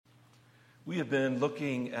We have been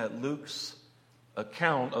looking at Luke's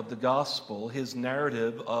account of the gospel, his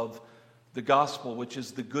narrative of the gospel, which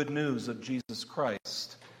is the good news of Jesus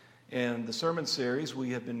Christ. And the sermon series we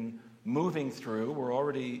have been moving through, we're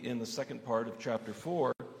already in the second part of chapter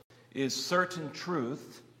 4, is certain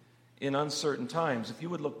truth in uncertain times. If you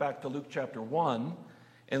would look back to Luke chapter 1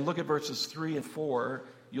 and look at verses 3 and 4,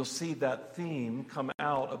 you'll see that theme come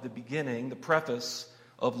out of the beginning, the preface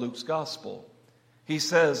of Luke's gospel. He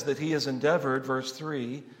says that he has endeavored, verse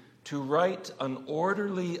 3, to write an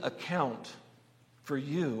orderly account for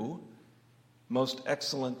you, most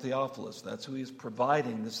excellent Theophilus. That's who he's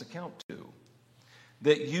providing this account to.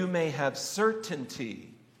 That you may have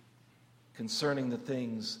certainty concerning the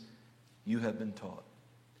things you have been taught.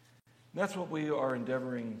 And that's what we are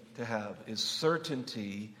endeavoring to have, is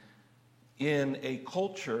certainty in a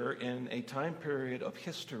culture, in a time period of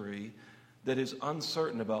history that is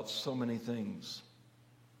uncertain about so many things.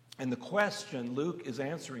 And the question Luke is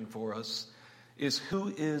answering for us is,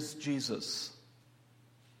 who is Jesus?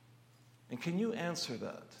 And can you answer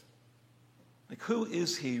that? Like, who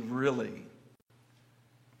is he really?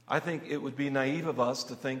 I think it would be naive of us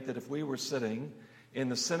to think that if we were sitting in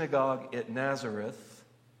the synagogue at Nazareth,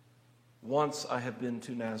 once I have been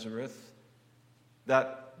to Nazareth,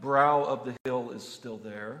 that brow of the hill is still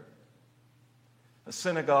there. A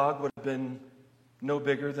synagogue would have been no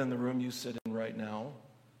bigger than the room you sit in right now.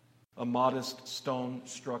 A modest stone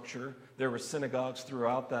structure. There were synagogues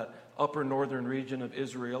throughout that upper northern region of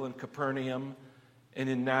Israel, in Capernaum, and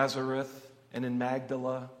in Nazareth, and in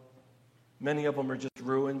Magdala. Many of them are just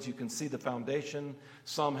ruins. You can see the foundation.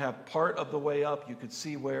 Some have part of the way up. You could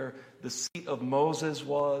see where the seat of Moses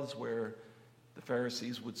was, where the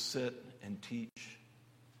Pharisees would sit and teach.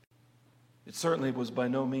 It certainly was by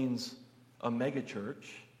no means a megachurch.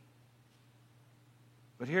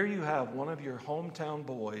 But here you have one of your hometown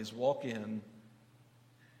boys walk in.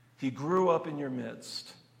 He grew up in your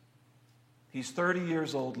midst. He's 30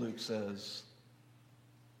 years old, Luke says,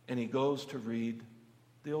 and he goes to read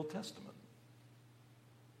the Old Testament.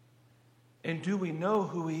 And do we know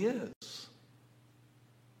who he is?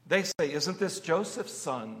 They say, isn't this Joseph's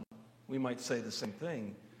son? We might say the same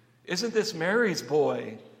thing. Isn't this Mary's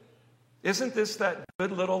boy? Isn't this that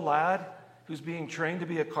good little lad who's being trained to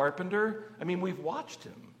be a carpenter? I mean, we've watched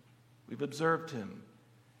him. We've observed him.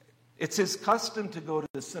 It's his custom to go to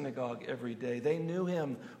the synagogue every day. They knew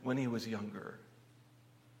him when he was younger.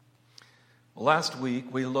 Well, last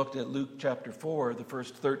week, we looked at Luke chapter 4, the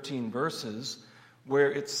first 13 verses,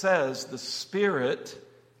 where it says the Spirit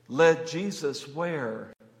led Jesus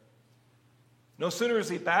where? No sooner is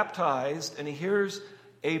he baptized and he hears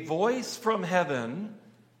a voice from heaven,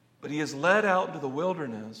 but he is led out into the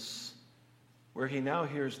wilderness, where he now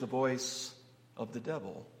hears the voice of the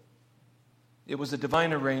devil. It was a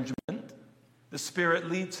divine arrangement. The Spirit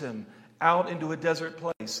leads him out into a desert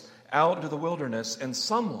place, out into the wilderness, and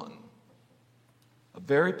someone, a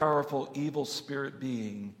very powerful evil spirit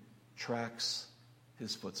being, tracks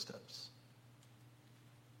his footsteps.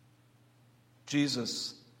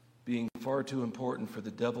 Jesus being far too important for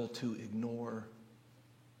the devil to ignore.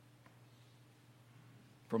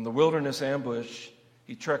 From the wilderness ambush,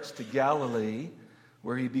 he treks to Galilee,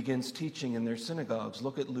 where he begins teaching in their synagogues.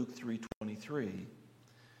 Look at Luke 3:23.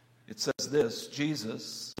 It says this: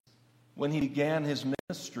 Jesus, when he began his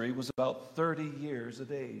ministry, was about 30 years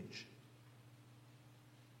of age.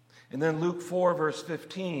 And then Luke 4, verse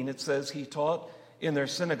 15, it says he taught in their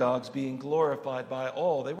synagogues, being glorified by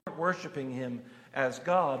all. They weren't worshiping him as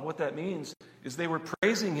God. What that means is they were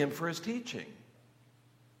praising him for his teaching.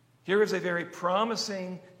 Here is a very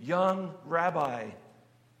promising young rabbi.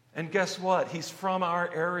 And guess what? He's from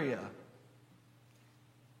our area.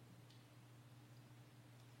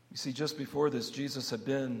 You see, just before this, Jesus had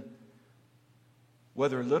been,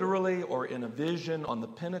 whether literally or in a vision, on the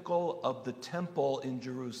pinnacle of the temple in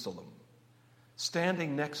Jerusalem,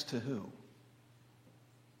 standing next to who?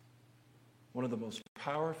 One of the most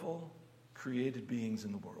powerful created beings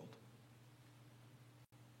in the world.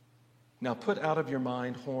 Now put out of your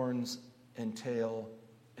mind horns and tail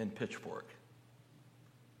and pitchfork.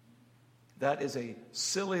 That is a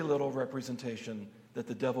silly little representation that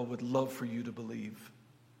the devil would love for you to believe.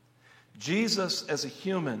 Jesus, as a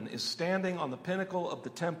human, is standing on the pinnacle of the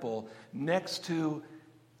temple next to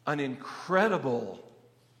an incredible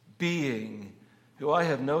being who I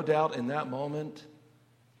have no doubt in that moment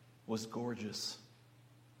was gorgeous,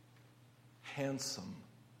 handsome,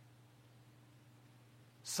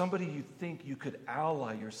 somebody you think you could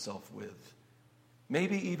ally yourself with,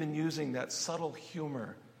 maybe even using that subtle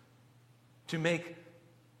humor to make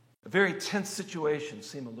a very tense situation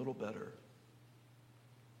seem a little better.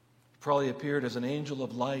 probably appeared as an angel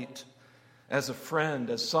of light, as a friend,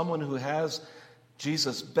 as someone who has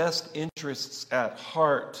Jesus' best interests at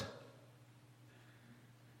heart,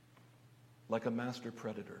 like a master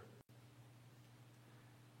predator.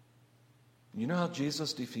 You know how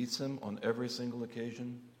Jesus defeats him on every single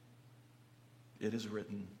occasion? It is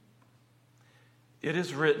written. It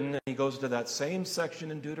is written, and he goes to that same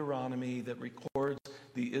section in Deuteronomy that records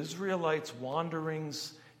the Israelites'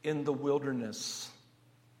 wanderings in the wilderness,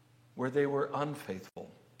 where they were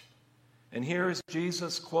unfaithful. And here is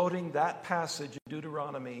Jesus quoting that passage in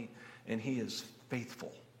Deuteronomy, and he is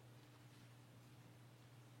faithful.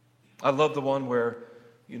 I love the one where,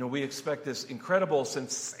 we expect this incredible,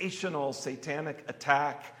 sensational, satanic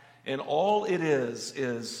attack, and all it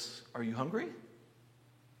is, are you hungry?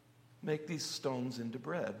 Make these stones into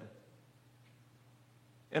bread.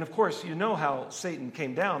 And of course, you know how Satan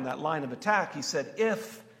came down that line of attack. He said,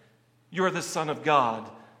 if you're the Son of God.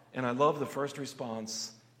 And I love the first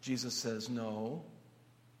response. Jesus says, no,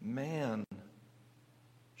 man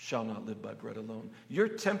shall not live by bread alone. You're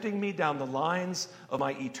tempting me down the lines of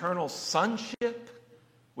my eternal sonship,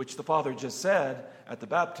 which the Father just said at the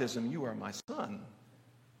baptism, you are my son.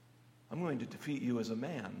 I'm going to defeat you as a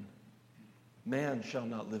man. Man shall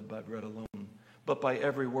not live by bread alone, but by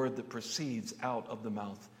every word that proceeds out of the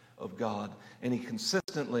mouth of God. And he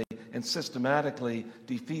consistently and systematically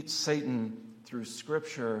defeats Satan through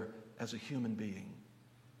Scripture as a human being.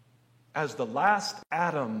 As the last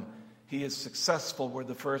Adam, he is successful where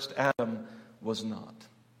the first Adam was not.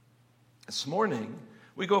 This morning,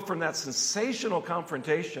 we go from that sensational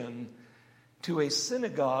confrontation to a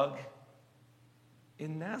synagogue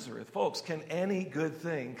in Nazareth. Folks, can any good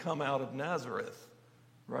thing come out of Nazareth?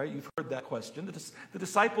 Right? You've heard that question. The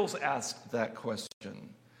disciples asked that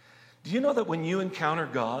question. Do you know that when you encounter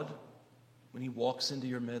God, when he walks into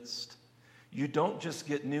your midst, you don't just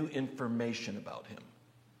get new information about him.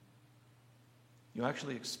 You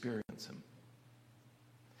actually experience him.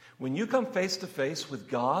 When you come face to face with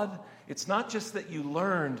God, it's not just that you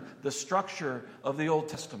learned the structure of the Old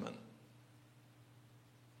Testament.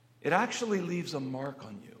 It actually leaves a mark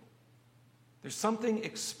on you. There's something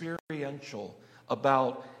experiential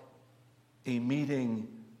about a meeting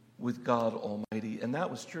with God Almighty, and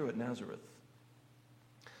that was true at Nazareth.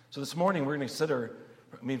 So this morning we're going to consider,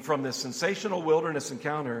 from this sensational wilderness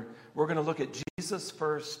encounter, we're going to look at Jesus'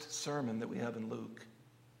 first sermon that we have in Luke,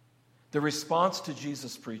 the response to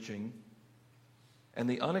Jesus' preaching, and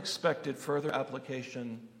the unexpected further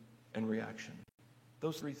application and reaction.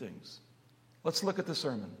 Those three things. Let's look at the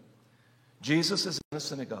sermon. Jesus is in a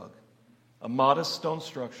synagogue, a modest stone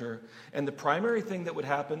structure, and the primary thing that would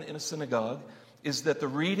happen in a synagogue is that the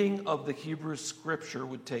reading of the Hebrew scripture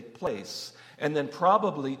would take place and then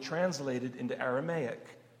probably translated into Aramaic,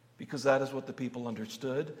 because that is what the people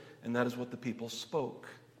understood and that is what the people spoke.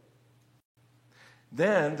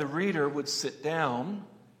 Then the reader would sit down,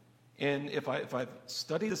 and if I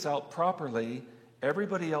study this out properly,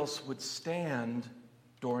 everybody else would stand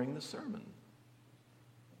during the sermon.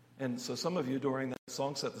 And so some of you during that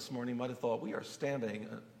song set this morning might have thought, we are standing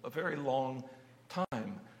a very long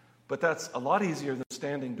time. But that's a lot easier than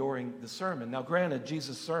standing during the sermon. Now granted,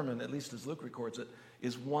 Jesus' sermon, at least as Luke records it,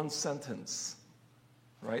 is one sentence,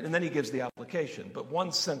 right? And then he gives the application. But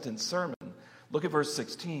one sentence sermon. Look at verse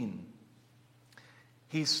 16.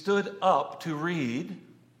 He stood up to read,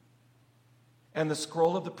 and the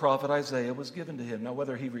scroll of the prophet Isaiah was given to him. Now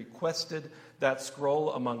whether he requested that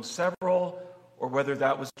scroll among several, or whether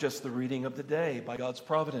that was just the reading of the day by God's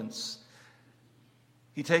providence,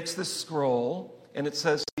 he takes this scroll, and it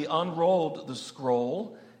says he unrolled the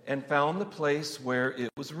scroll and found the place where it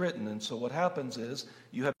was written. And so what happens is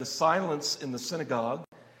you have the silence in the synagogue,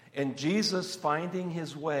 and Jesus finding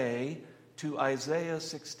his way to Isaiah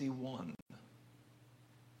 61.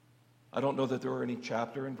 I don't know that there were any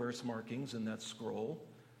chapter and verse markings in that scroll.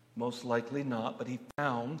 Most likely not, but he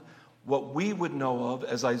found what we would know of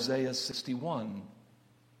as Isaiah 61.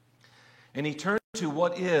 And he turned to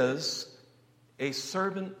what is a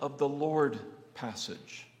servant of the Lord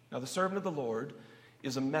passage. Now, the servant of the Lord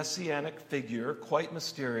is a messianic figure, quite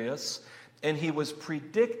mysterious, and he was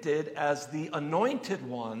predicted as the anointed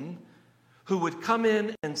one who would come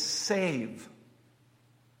in and save.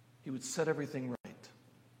 He would set everything right.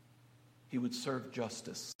 He would serve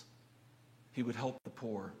justice. He would help the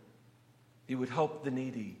poor. He would help the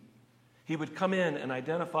needy. He would come in and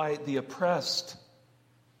identify the oppressed,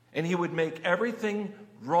 and he would make everything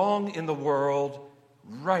wrong in the world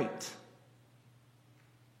right.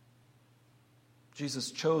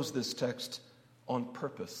 Jesus chose this text on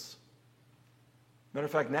purpose. Matter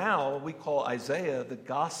of fact, now we call Isaiah the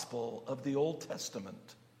gospel of the Old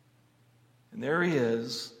Testament. And there he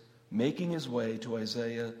is, making his way to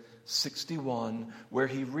Isaiah 61, where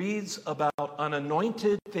he reads about an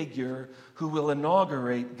anointed figure who will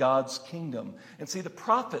inaugurate God's kingdom. And see, the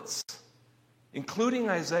prophets, including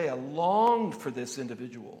Isaiah, longed for this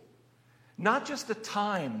individual. Not just a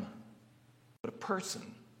time, but a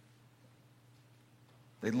person.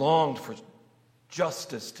 They longed for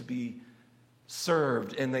justice to be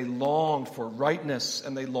served, and they longed for rightness,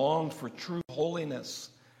 and they longed for true holiness.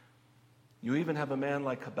 You even have a man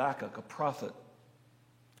like Habakkuk, a prophet,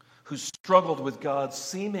 who struggled with God's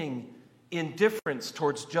seeming indifference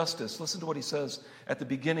towards justice. Listen to what he says at the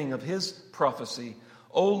beginning of his prophecy.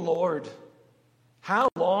 "O Lord, how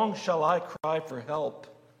long shall I cry for help,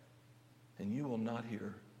 and you will not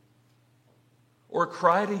hear? Or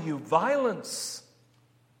cry to you violence,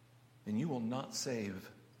 and you will not save?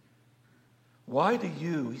 Why do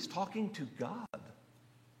you," he's talking to God,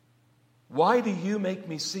 "why do you make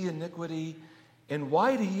me see iniquity, and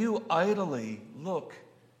why do you idly look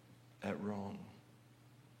at wrong?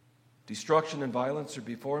 Destruction and violence are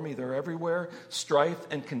before me. They're everywhere. Strife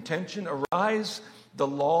and contention arise. The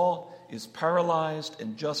law is paralyzed,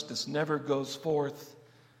 and justice never goes forth.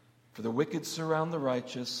 For the wicked surround the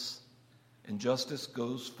righteous, and justice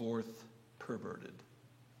goes forth perverted."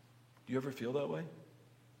 Do you ever feel that way? Do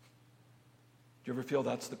you ever feel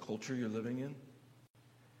that's the culture you're living in?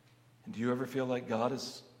 And do you ever feel like God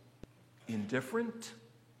is indifferent?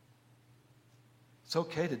 It's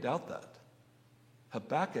okay to doubt that.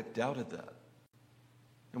 Habakkuk doubted that.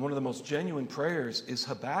 And one of the most genuine prayers is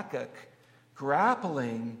Habakkuk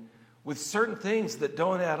grappling with certain things that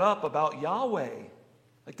don't add up about Yahweh.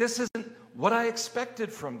 Like, this isn't what I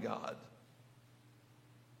expected from God.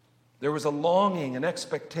 There was a longing, an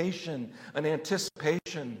expectation, an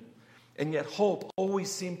anticipation, and yet hope always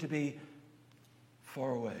seemed to be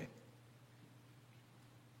far away.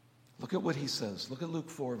 Look at what he says. Look at Luke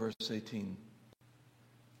 4, verse 18.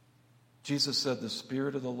 Jesus said, "The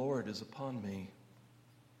Spirit of the Lord is upon me,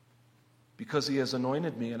 because he has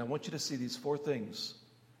anointed me." And I want you to see these four things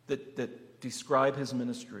that describe his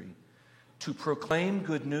ministry. "To proclaim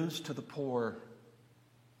good news to the poor.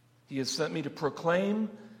 He has sent me to proclaim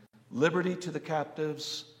liberty to the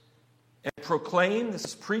captives, and proclaim," this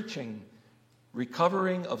is preaching,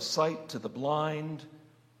 "recovering of sight to the blind,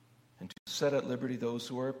 and to set at liberty those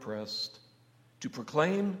who are oppressed, to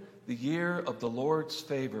proclaim the year of the Lord's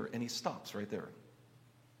favor." And he stops right there.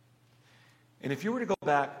 And if you were to go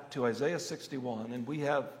back to Isaiah 61, and we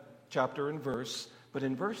have chapter and verse, but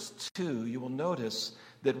in verse 2, you will notice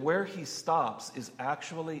that where he stops is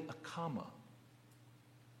actually a comma.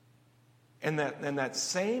 And that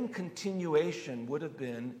same continuation would have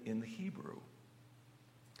been in the Hebrew.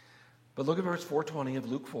 But look at verse 420 of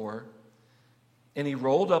Luke 4. "And he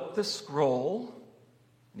rolled up the scroll,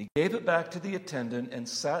 and he gave it back to the attendant and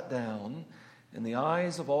sat down, and the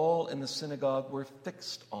eyes of all in the synagogue were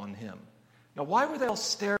fixed on him." Now, why were they all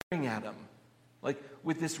staring at him, like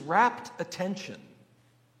with this rapt attention?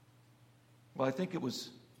 Well, I think it was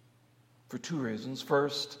for two reasons.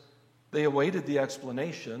 First, they awaited the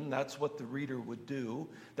explanation. That's what the reader would do.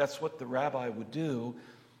 That's what the rabbi would do.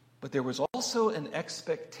 But there was also an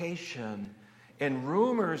expectation and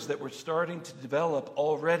rumors that were starting to develop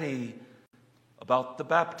already about the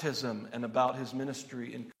baptism and about his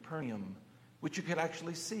ministry in Capernaum, which you could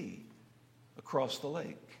actually see across the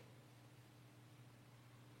lake.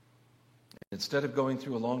 Instead of going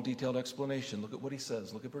through a long, detailed explanation, look at what he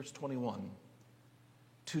says. Look at verse 21.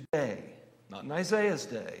 "Today," not in Isaiah's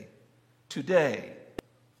day, "today,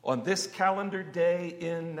 on this calendar day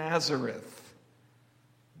in Nazareth,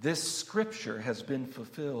 this scripture has been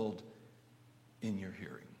fulfilled in your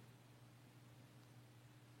hearing."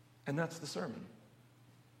 And that's the sermon.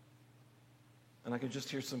 And I can just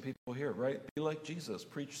hear some people here, right? Be like Jesus,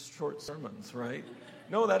 preach short sermons, right?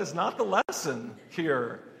 No, that is not the lesson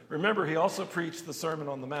here. Remember, he also preached the Sermon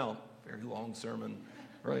on the Mount. Very long sermon,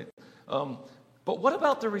 right? But what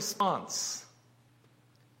about the response?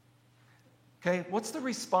 Okay, what's the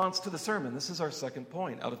response to the sermon? This is our second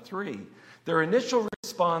point out of 3. Their initial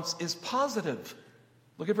response is positive.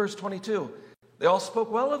 Look at verse 22. "They all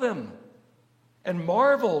spoke well of him and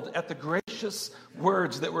marveled at the gracious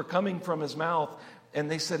words that were coming from his mouth.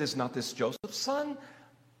 And they said, 'Is not this Joseph's son?'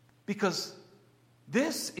 Because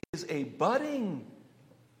this is a budding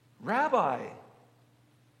rabbi."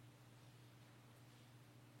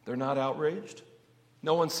 They're not outraged.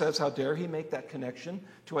 No one says, "How dare he make that connection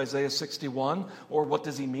to Isaiah 61? Or what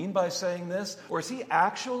does he mean by saying this? Or is he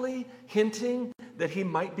actually hinting that he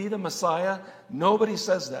might be the Messiah?" Nobody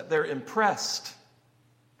says that. They're impressed.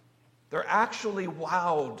 They're actually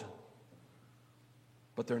wowed.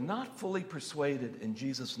 But they're not fully persuaded, and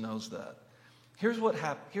Jesus knows that. Here's what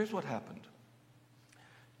happened.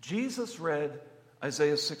 Jesus read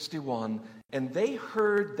Isaiah 61, and they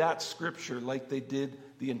heard that scripture like they did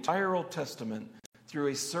the entire Old Testament through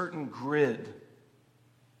a certain grid.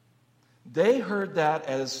 They heard that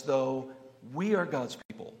as though we are God's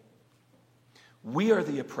people. We are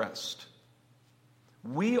the oppressed.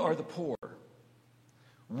 We are the poor.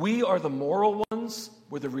 We are the moral ones.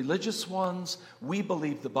 We're the religious ones. We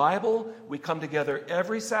believe the Bible. We come together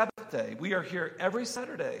every Sabbath day. We are here every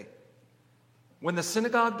Saturday when the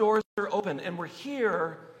synagogue doors are open, and we're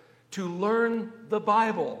here to learn the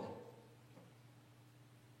Bible.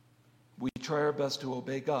 We try our best to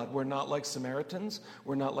obey God. We're not like Samaritans.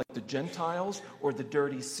 We're not like the Gentiles or the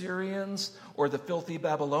dirty Syrians or the filthy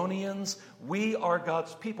Babylonians. We are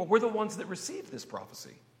God's people. We're the ones that received this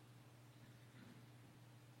prophecy.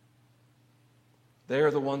 They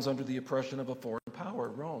are the ones under the oppression of a foreign power,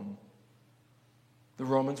 Rome. The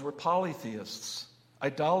Romans were polytheists,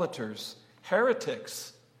 idolaters,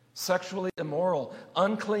 heretics, sexually immoral,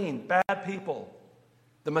 unclean, bad people.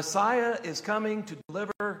 The Messiah is coming to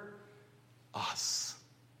deliver us.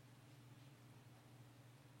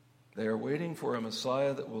 They are waiting for a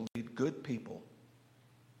Messiah that will lead good people,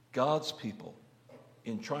 God's people,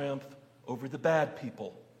 in triumph over the bad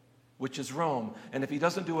people, which is Rome. And if he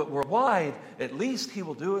doesn't do it worldwide, at least he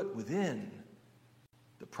will do it within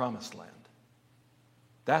the promised land.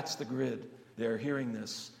 That's the grid. They're hearing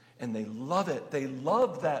this, and they love it. They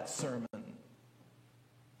love that sermon.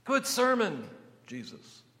 Good sermon,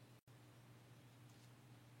 Jesus.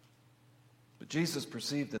 But Jesus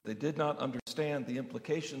perceived that they did not understand the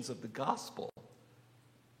implications of the gospel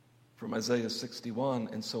from Isaiah 61.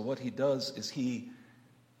 And so what he does is he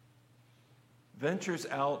ventures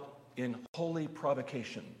out in holy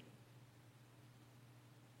provocation.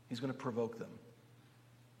 He's going to provoke them.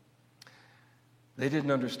 They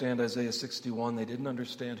didn't understand Isaiah 61. They didn't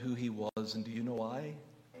understand who he was. And do you know why?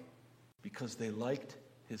 Because they liked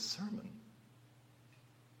his sermon.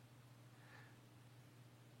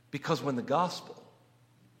 Because when the gospel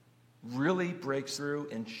really breaks through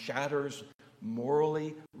and shatters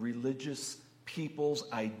morally religious people's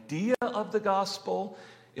idea of the gospel,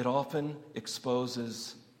 it often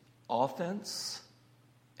exposes offense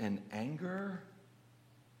and anger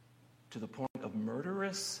to the point of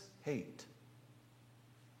murderous hate.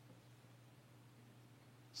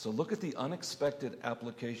 So look at the unexpected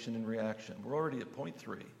application and reaction. We're already at point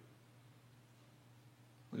 3.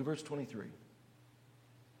 Look at verse 23. I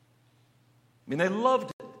mean, they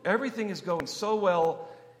loved it. Everything is going so well.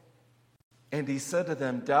 And he said to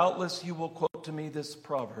them, doubtless you will quote to me this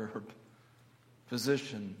proverb,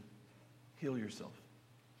 physician, heal yourself.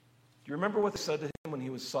 Do you remember what they said to him when he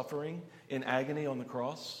was suffering in agony on the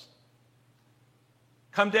cross?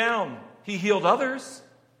 Come down. He healed others.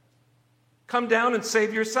 Come down and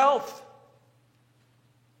save yourself.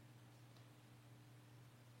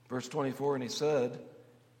 Verse 24, and he said,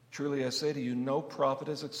 truly I say to you, no prophet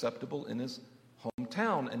is acceptable in his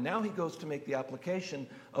hometown. And now he goes to make the application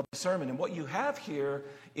of the sermon. And what you have here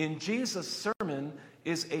in Jesus' sermon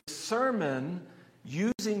is a sermon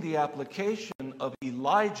using the application of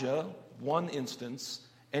Elijah, one instance,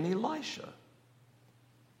 and Elisha.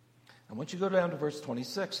 And once you go down to verse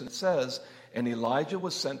 26, and it says, and Elijah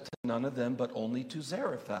was sent to none of them, but only to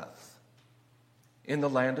Zarephath in the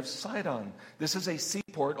land of Sidon. This is a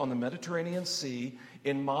seaport on the Mediterranean Sea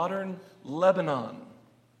in modern Lebanon.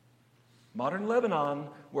 Modern Lebanon,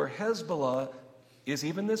 where Hezbollah is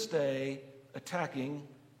even this day attacking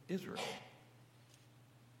Israel.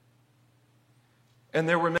 And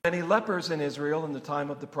there were many lepers in Israel in the time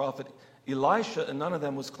of the prophet Elisha, and none of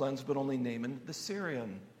them was cleansed, but only Naaman the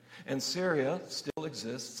Syrian. And Syria still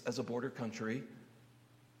exists as a border country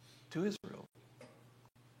to Israel.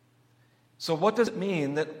 So what does it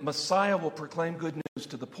mean that Messiah will proclaim good news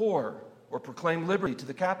to the poor, or proclaim liberty to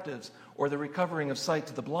the captives, or the recovering of sight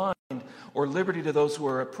to the blind, or liberty to those who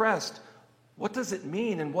are oppressed? What does it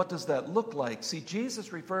mean, and what does that look like? See,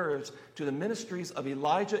 Jesus refers to the ministries of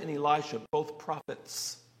Elijah and Elisha, both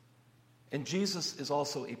prophets. And Jesus is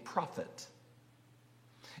also a prophet.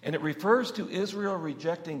 And it refers to Israel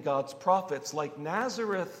rejecting God's prophets like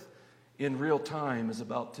Nazareth in real time is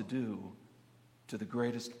about to do to the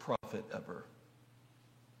greatest prophet ever.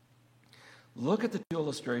 Look at the two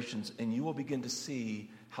illustrations and you will begin to see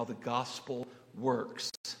how the gospel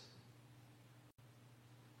works.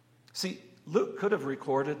 See, Luke could have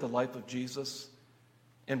recorded the life of Jesus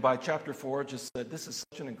and by chapter 4 just said, this is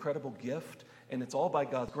such an incredible gift and it's all by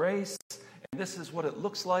God's grace this is what it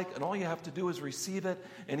looks like, and all you have to do is receive it.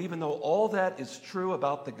 And even though all that is true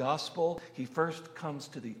about the gospel, he first comes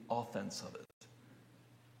to the offense of it,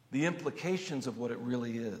 the implications of what it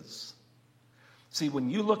really is. See, when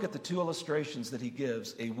you look at the two illustrations that he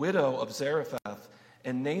gives, a widow of Zarephath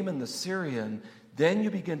and Naaman the Syrian, then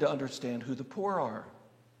you begin to understand who the poor are,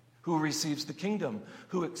 who receives the kingdom,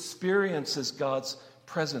 who experiences God's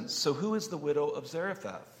presence. So who is the widow of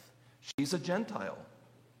Zarephath? She's a Gentile.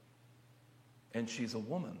 And she's a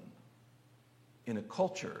woman in a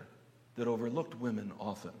culture that overlooked women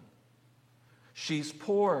often. She's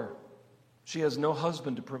poor. She has no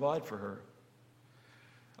husband to provide for her.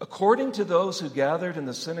 According to those who gathered in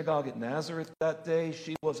the synagogue at Nazareth that day,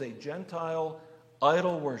 she was a Gentile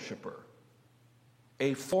idol worshiper,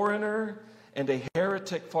 a foreigner, and a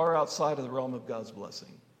heretic far outside of the realm of God's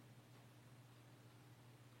blessing.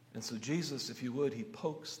 And so Jesus, if you would, he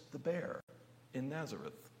pokes the bear in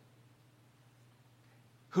Nazareth.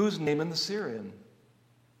 Who's Naaman the Syrian?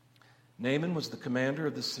 Naaman was the commander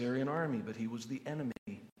of the Syrian army, but he was the enemy.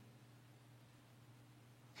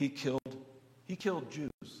 He killed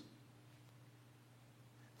Jews.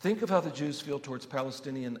 Think of how the Jews feel towards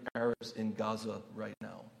Palestinian Arabs in Gaza right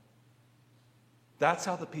now. That's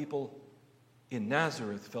how the people in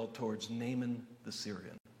Nazareth felt towards Naaman the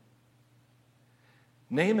Syrian.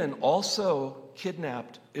 Naaman also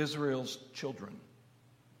kidnapped Israel's children.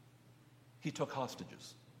 He took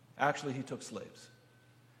hostages. Actually, he took slaves.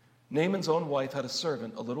 Naaman's own wife had a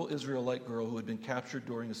servant, a little Israelite girl who had been captured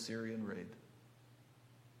during a Syrian raid.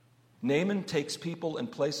 Naaman takes people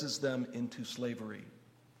and places them into slavery,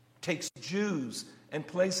 takes Jews and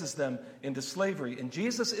places them into slavery. And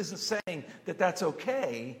Jesus isn't saying that that's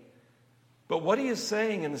okay, but what he is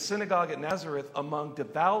saying in the synagogue at Nazareth among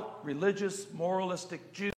devout, religious,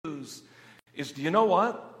 moralistic Jews is, do you know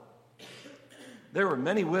what? There were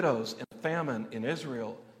many widows in famine in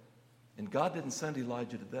Israel, and God didn't send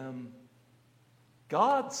Elijah to them.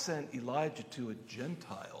 God sent Elijah to a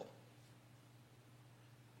Gentile.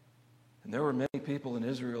 And there were many people in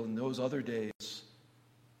Israel in those other days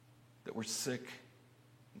that were sick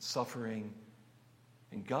and suffering.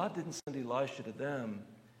 And God didn't send Elisha to them.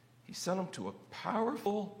 He sent him to a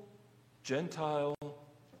powerful Gentile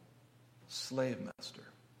slave master.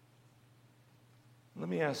 Let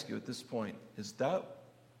me ask you at this point, is that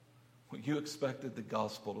what you expected the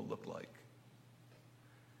gospel to look like?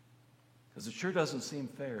 Because it sure doesn't seem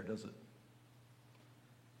fair, does it?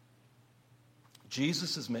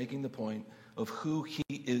 Jesus is making the point of who he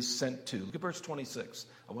is sent to. Look at verse 26.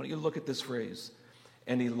 I want you to look at this phrase.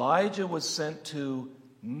 And Elijah was sent to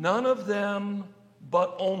none of them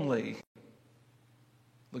but only.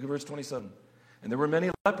 Look at verse 27. And there were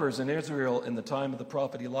many lepers in Israel in the time of the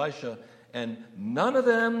prophet Elisha, and none of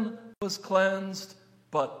them was cleansed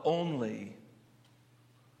but only.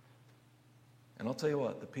 And I'll tell you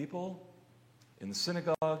what, the people in the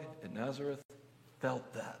synagogue at Nazareth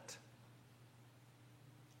felt that.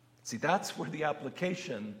 See, that's where the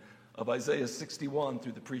application of Isaiah 61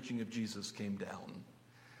 through the preaching of Jesus came down.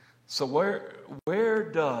 So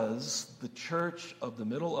where does the church of the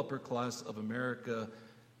middle upper class of America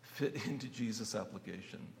fit into Jesus'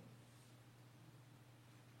 application?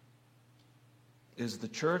 Is the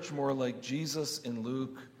church more like Jesus in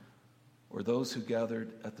Luke or those who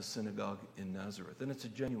gathered at the synagogue in Nazareth? And it's a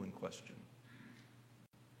genuine question.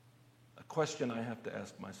 A question I have to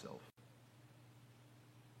ask myself.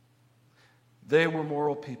 They were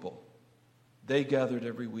moral people. They gathered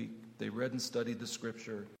every week. They read and studied the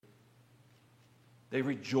scripture. They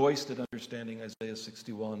rejoiced at understanding Isaiah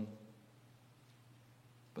 61.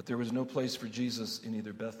 But there was no place for Jesus in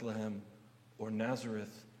either Bethlehem or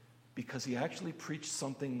Nazareth because he actually preached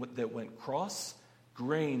something that went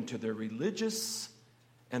cross-grained to their religious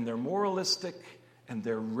and their moralistic and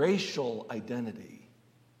their racial identity.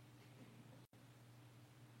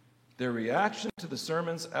 Their reaction to the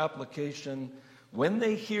sermon's application, when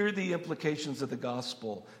they hear the implications of the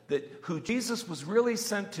gospel, that who Jesus was really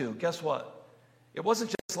sent to, guess what? It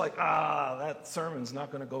wasn't just like, that sermon's not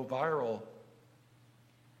going to go viral.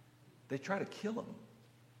 They try to kill him.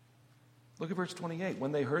 Look at verse 28.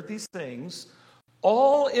 When they heard these things,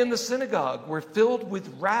 all in the synagogue were filled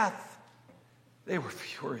with wrath. They were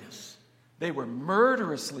furious. They were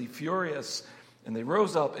murderously furious. And they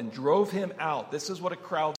rose up and drove him out. This is what a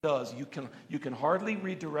crowd does. You can hardly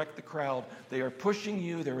redirect the crowd. They are pushing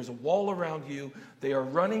you. There is a wall around you. They are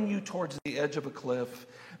running you towards the edge of a cliff.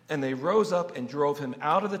 And they rose up and drove him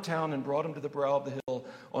out of the town and brought him to the brow of the hill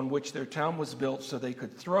on which their town was built so they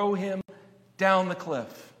could throw him down the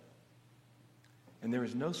cliff. And there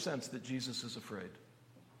is no sense that Jesus is afraid.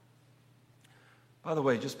 By the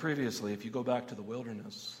way, just previously, if you go back to the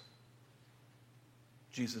wilderness,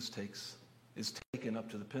 Jesus is taken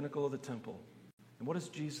up to the pinnacle of the temple. And what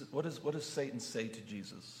does Satan say to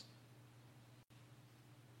Jesus?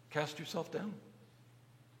 Cast yourself down.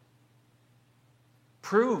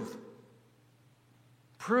 Prove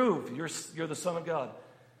you're the Son of God.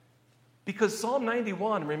 Because Psalm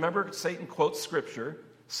 91, remember, Satan quoted Scripture,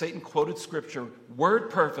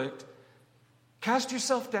 word perfect. Cast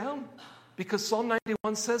yourself down. Because Psalm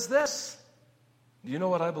 91 says this. Do you know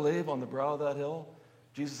what I believe on the brow of that hill?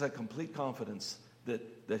 Jesus had complete confidence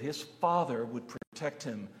that his Father would protect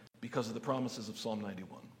him because of the promises of Psalm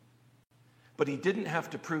 91. But he didn't have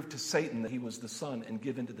to prove to Satan that he was the Son and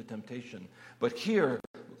give in to the temptation. But here,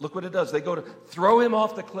 look what it does. They go to throw him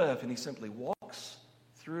off the cliff, and he simply walks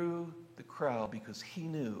through the crowd because he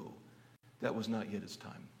knew that was not yet his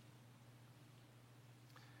time.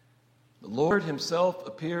 The Lord himself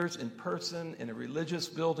appears in person in a religious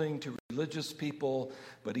building to religious people,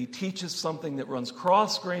 but he teaches something that runs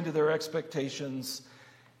cross-grain to their expectations,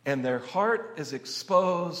 and their heart is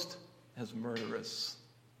exposed as murderous.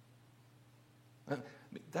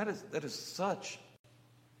 That is such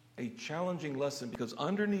a challenging lesson, because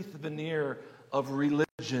underneath the veneer of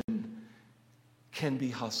religion can be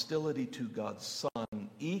hostility to God's Son,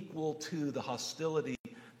 equal to the hostility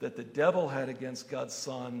that the devil had against God's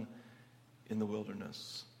Son in the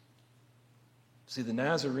wilderness. See, the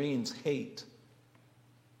Nazarenes' hate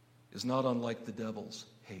is not unlike the devil's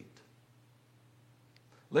hate.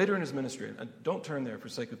 Later in his ministry, and don't turn there for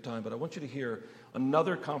sake of time, but I want you to hear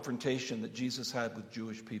another confrontation that Jesus had with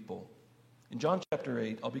Jewish people. In John chapter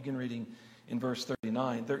 8, I'll begin reading in verse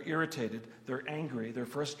 39. They're irritated, they're angry, they're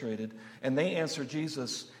frustrated, and they answer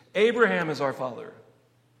Jesus, "Abraham is our father."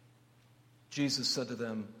 Jesus said to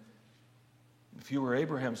them, "If you were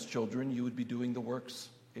Abraham's children, you would be doing the works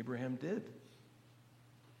Abraham did.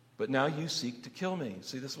 But now you seek to kill me."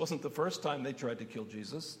 See, this wasn't the first time they tried to kill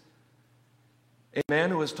Jesus. "A man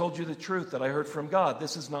who has told you the truth that I heard from God.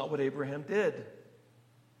 This is not what Abraham did.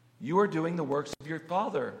 You are doing the works of your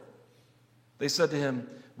father." They said to him,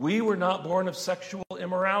 "We were not born of sexual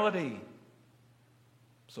immorality."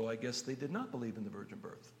 So I guess they did not believe in the virgin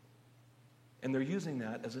birth. And they're using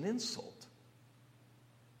that as an insult.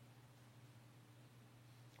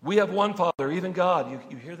 "We have one Father, even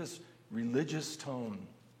God." You hear this religious tone.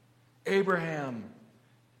 "Abraham,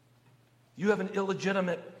 you have an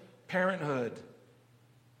illegitimate parenthood."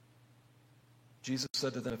 Jesus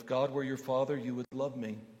said to them, "If God were your Father, you would love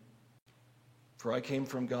me. For I came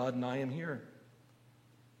from God and I am here.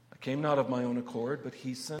 I came not of my own accord, but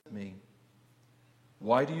he sent me.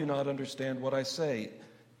 Why do you not understand what I say?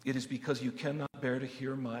 It is because you cannot bear to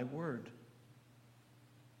hear my word.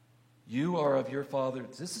 You are of your father."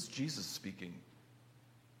 This is Jesus speaking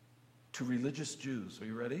to religious Jews. Are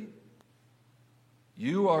you ready?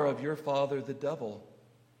 "You are of your father, the devil,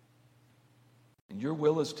 and your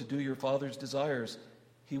will is to do your father's desires.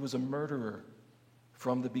 He was a murderer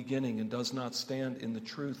from the beginning and does not stand in the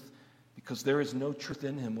truth, because there is no truth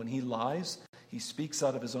in him. When he lies, he speaks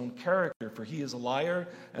out of his own character, for he is a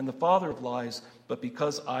liar and the father of lies. But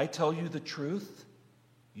because I tell you the truth,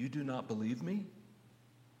 you do not believe me?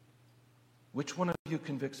 Which one of you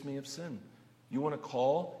convicts me of sin? You want to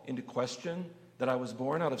call into question that I was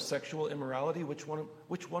born out of sexual immorality? Which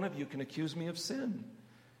one of you can accuse me of sin?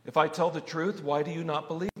 If I tell the truth, why do you not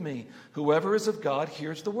believe me? Whoever is of God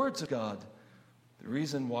hears the words of God. The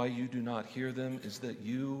reason why you do not hear them is that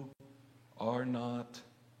you are not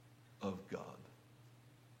of God."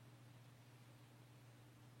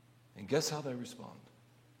 And guess how they respond?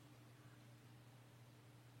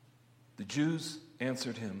 The Jews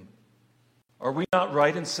answered him, "Are we not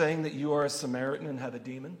right in saying that you are a Samaritan and have a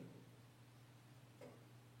demon?"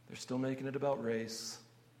 They're still making it about race.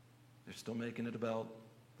 They're still making it about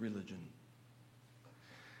religion.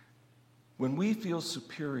 When we feel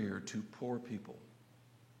superior to poor people,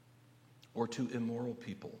 or to immoral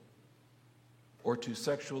people, or to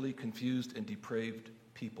sexually confused and depraved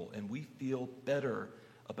people, and we feel better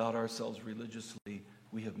about ourselves religiously,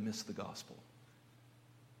 we have missed the gospel.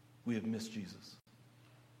 We have missed Jesus.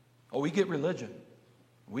 Oh, we get religion.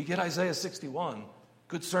 We get Isaiah 61.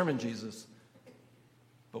 Good sermon, Jesus.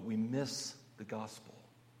 But we miss the gospel.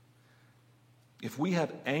 If we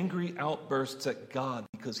have angry outbursts at God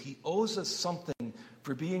because he owes us something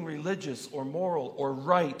for being religious or moral or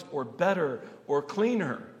right or better or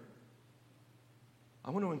cleaner, I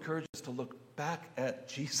want to encourage us to look back at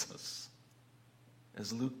Jesus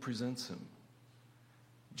as Luke presents him.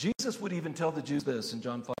 Jesus would even tell the Jews this in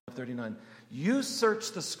John 5:39. "You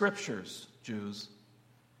search the scriptures, Jews,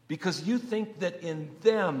 because you think that in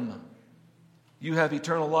them you have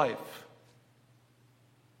eternal life.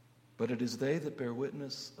 But it is they that bear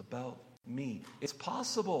witness about me. It's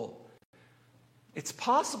possible. It's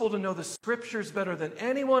possible to know the Scriptures better than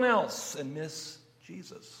anyone else and miss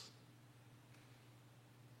Jesus.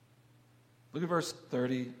 Look at verse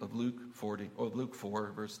 30 of Luke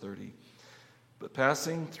 4, verse 30. But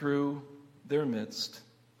passing through their midst,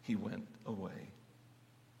 he went away.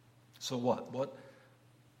 So what?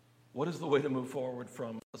 What is the way to move forward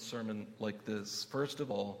from a sermon like this? First of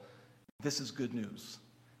all, this is good news.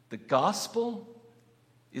 The gospel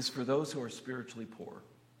is for those who are spiritually poor.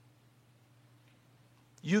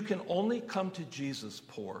 You can only come to Jesus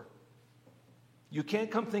poor. You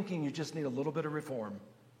can't come thinking you just need a little bit of reform.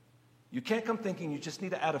 You can't come thinking you just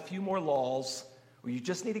need to add a few more laws, or you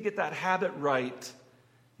just need to get that habit right.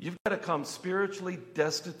 You've got to come spiritually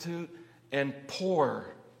destitute and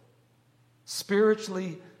poor,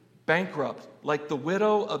 spiritually bankrupt, like the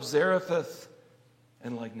widow of Zarephath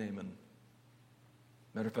and like Naaman.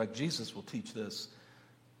 Matter of fact, Jesus will teach this.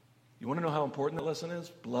 You want to know how important that lesson is?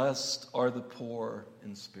 Blessed are the poor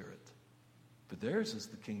in spirit, for theirs is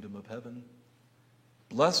the kingdom of heaven.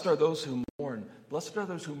 Blessed are those who mourn. Blessed are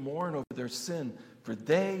those who mourn over their sin, for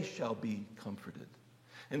they shall be comforted.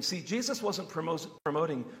 And see, Jesus wasn't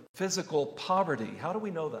promoting physical poverty. How do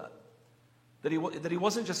we know that? That he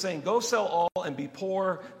wasn't just saying, go sell all and be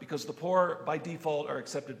poor, because the poor by default are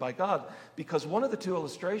accepted by God. Because one of the two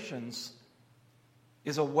illustrations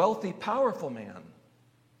is a wealthy, powerful man.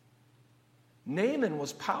 Naaman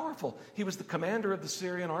was powerful. He was the commander of the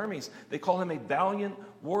Syrian armies. They call him a valiant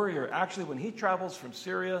warrior. Actually, when he travels from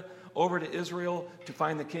Syria over to Israel to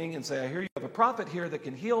find the king and say, I hear you have a prophet here that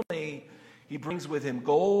can heal me, he brings with him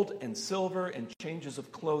gold and silver and changes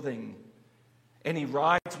of clothing. And he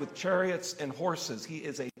rides with chariots and horses. He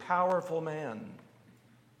is a powerful man.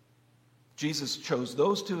 Jesus chose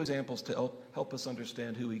those two examples to help us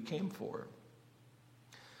understand who he came for.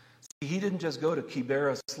 See, he didn't just go to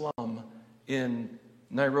Kibera slum in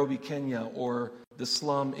Nairobi, Kenya, or the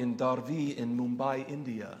slum in Darvi in Mumbai,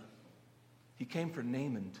 India. He came for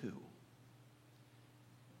Naaman too.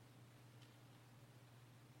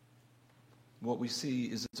 What we see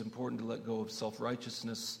is it's important to let go of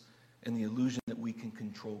self-righteousness and the illusion that we can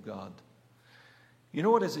control God. You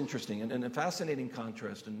know what is interesting, and a fascinating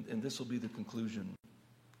contrast, and this will be the conclusion.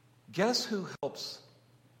 Guess who helps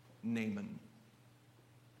Naaman?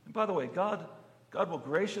 And by the way, God will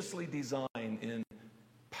graciously design in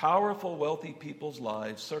powerful, wealthy people's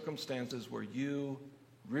lives circumstances where you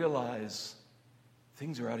realize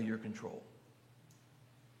things are out of your control.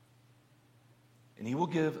 And he will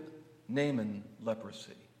give Naaman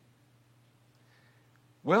leprosy.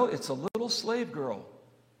 Well, it's a little slave girl.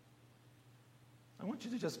 I want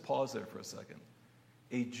you to just pause there for a second.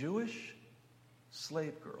 A Jewish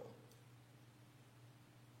slave girl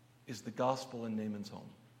is the gospel in Naaman's home.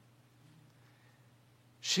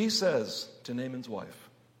 She says to Naaman's wife,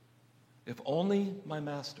 if only my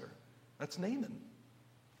master, that's Naaman,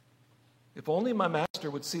 if only my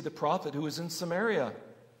master would see the prophet who is in Samaria,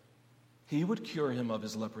 he would cure him of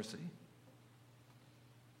his leprosy.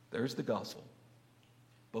 There's the gospel.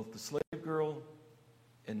 Both the slave girl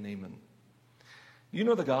and Naaman. You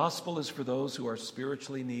know, the gospel is for those who are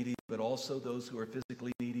spiritually needy, but also those who are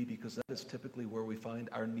physically needy, because that is typically where we find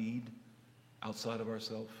our need outside of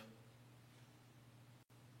ourselves.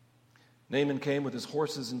 Naaman came with his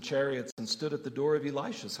horses and chariots and stood at the door of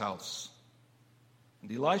Elisha's house. And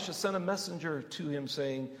Elisha sent a messenger to him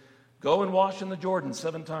saying, go and wash in the Jordan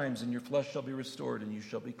 7 times, and your flesh shall be restored, and you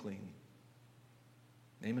shall be clean.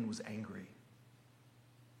 Naaman was angry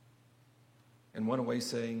and went away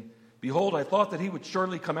saying, behold, I thought that he would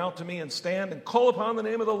surely come out to me and stand and call upon the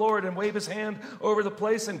name of the Lord and wave his hand over the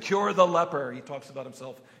place and cure the leper. He talks about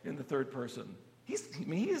himself in the third person. He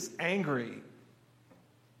is angry.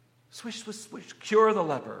 Swish, swish, swish, cure the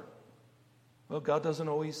leper. Well, God doesn't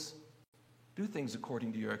always do things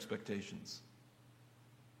according to your expectations.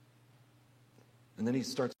 And then he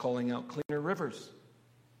starts calling out cleaner rivers.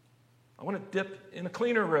 I want to dip in a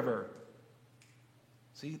cleaner river.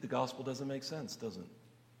 See, the gospel doesn't make sense, does it?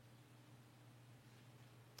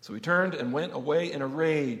 So he turned and went away in a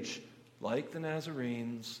rage, like the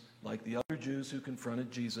Nazarenes, like the other Jews who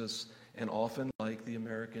confronted Jesus, and often like the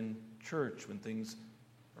American church when things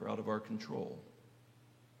are out of our control.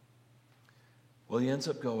 Well, he ends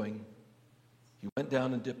up going. He went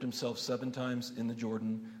down and dipped himself 7 times in the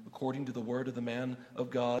Jordan, according to the word of the man of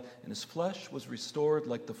God, and his flesh was restored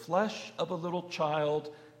like the flesh of a little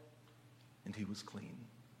child, and he was clean.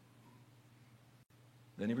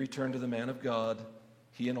 Then he returned to the man of God,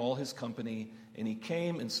 he and all his company, and he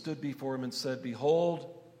came and stood before him and said,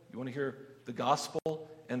 behold, you want to hear the gospel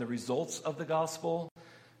and the results of the gospel.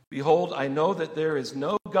 Behold, I know that there is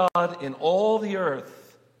no God in all the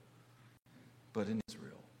earth but in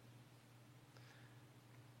Israel.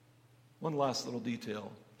 One last little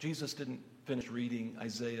detail. Jesus didn't finish reading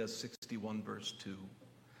Isaiah 61, verse 2.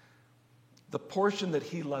 The portion that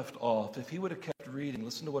he left off, if he would have kept reading,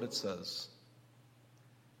 listen to what it says.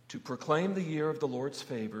 To proclaim the year of the Lord's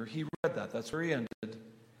favor, he read that. That's where he ended.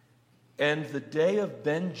 And the day of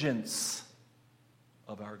vengeance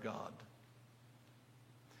of our God.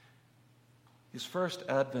 His first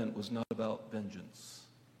advent was not about vengeance.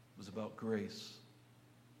 It was about grace.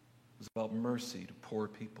 It was about mercy to poor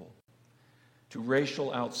people, to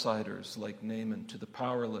racial outsiders like Naaman, to the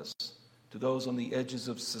powerless, to those on the edges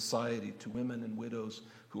of society, to women and widows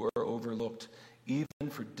who are overlooked, even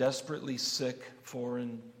for desperately sick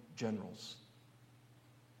foreign generals.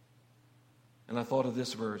 And I thought of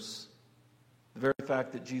this verse. The very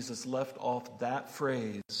fact that Jesus left off that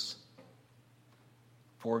phrase,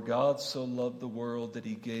 for God so loved the world that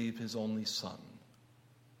he gave his only Son,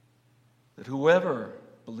 that whoever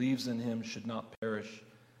believes in him should not perish,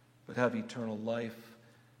 but have eternal life.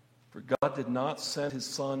 For God did not send his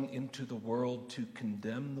Son into the world to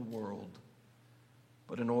condemn the world,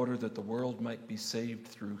 but in order that the world might be saved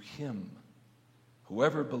through him.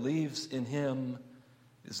 Whoever believes in him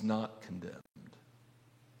is not condemned.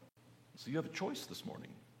 So you have a choice this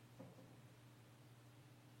morning.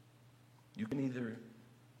 You can either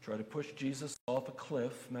try to push Jesus off a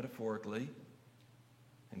cliff, metaphorically,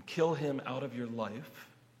 and kill him out of your life,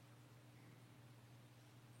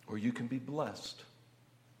 or you can be blessed.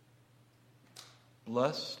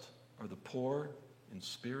 Blessed are the poor in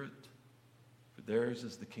spirit, for theirs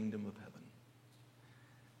is the kingdom of heaven.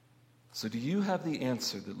 So do you have the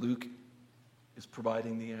answer that Luke is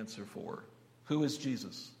providing the answer for? Who is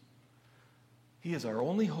Jesus? He is our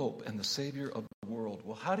only hope and the Savior of the world.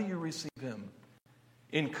 Well, how do you receive him?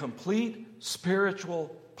 In complete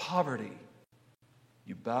spiritual poverty,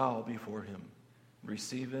 you bow before him,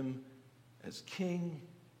 receive him as King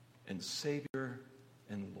and Savior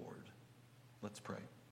and Lord. Let's pray.